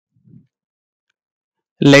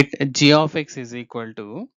Let g of x is equal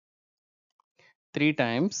to 3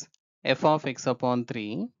 times f of x upon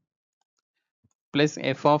 3 plus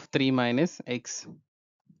f of 3 minus x,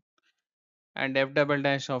 and f double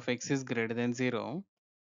dash of x is greater than 0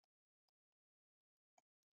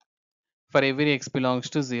 for every x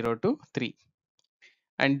belongs to 0 to 3,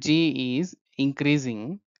 and g is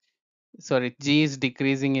increasing, sorry, g is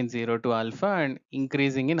decreasing in 0 to alpha and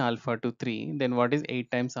increasing in alpha to 3. Then what is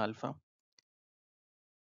 8 times alpha?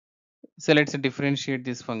 So let's differentiate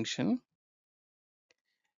this function.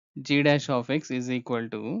 G dash of x is equal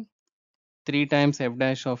to 3 times f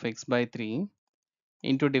dash of x by 3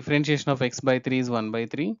 into differentiation of x by 3 is 1 by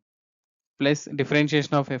 3 plus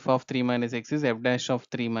differentiation of f of 3 minus x is f dash of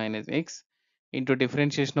 3 minus x into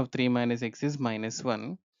differentiation of 3 minus x is minus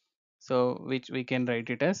 1. So which we can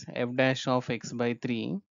write it as f dash of x by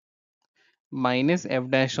 3 minus f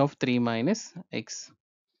dash of 3 minus x.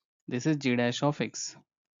 This is g dash of x.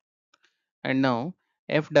 And now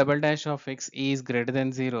f double dash of x is greater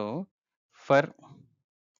than 0 for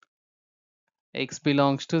x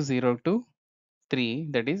belongs to 0 to 3,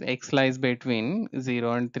 that is x lies between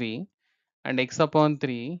 0 and 3, and x upon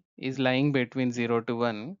 3 is lying between 0 to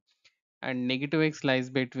 1, and negative x lies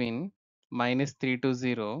between minus 3 to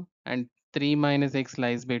 0, and 3 minus x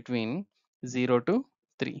lies between 0 to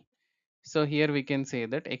 3. So here we can say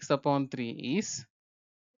that x upon 3 is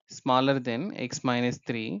smaller than x minus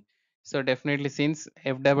 3. So definitely, since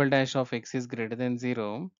f double dash of x is greater than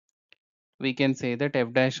 0, we can say that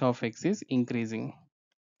f dash of x is increasing.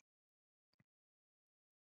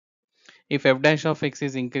 If f dash of x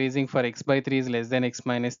is increasing for x by 3 is less than x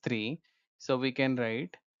minus 3, so we can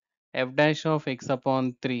write f dash of x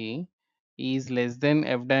upon 3 is less than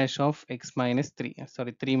f dash of x minus 3,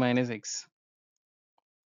 sorry, 3 minus x.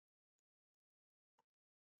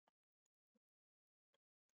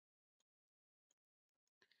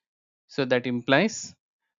 So that implies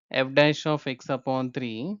f dash of x upon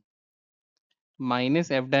 3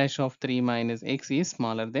 minus f dash of 3 minus x is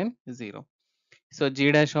smaller than 0. So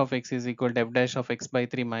g dash of x is equal to f dash of x by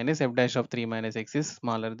 3 minus f dash of 3 minus x is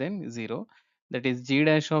smaller than 0. That is g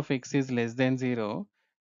dash of x is less than 0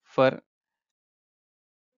 for,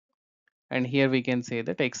 and here we can say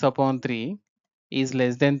that x upon 3 is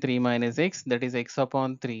less than 3 minus x, that is x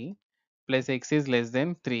upon 3 plus x is less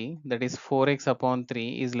than 3, that is 4x upon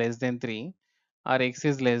 3 is less than 3, or x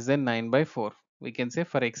is less than 9 by 4. We can say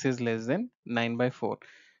for x is less than 9 by 4.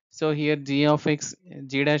 So here g of x,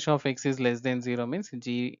 g dash of x is less than 0 means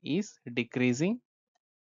g is decreasing.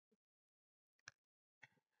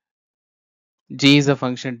 G is a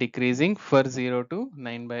function decreasing for 0 to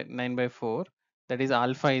 9 by 4, that is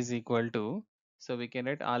alpha is equal to, so we can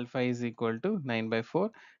write alpha is equal to 9 by 4,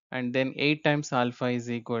 and then 8 times alpha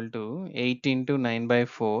is equal to 8 into 9 by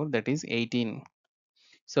 4, that is 18.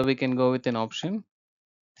 So we can go with an option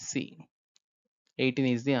C. 18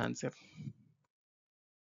 is the answer.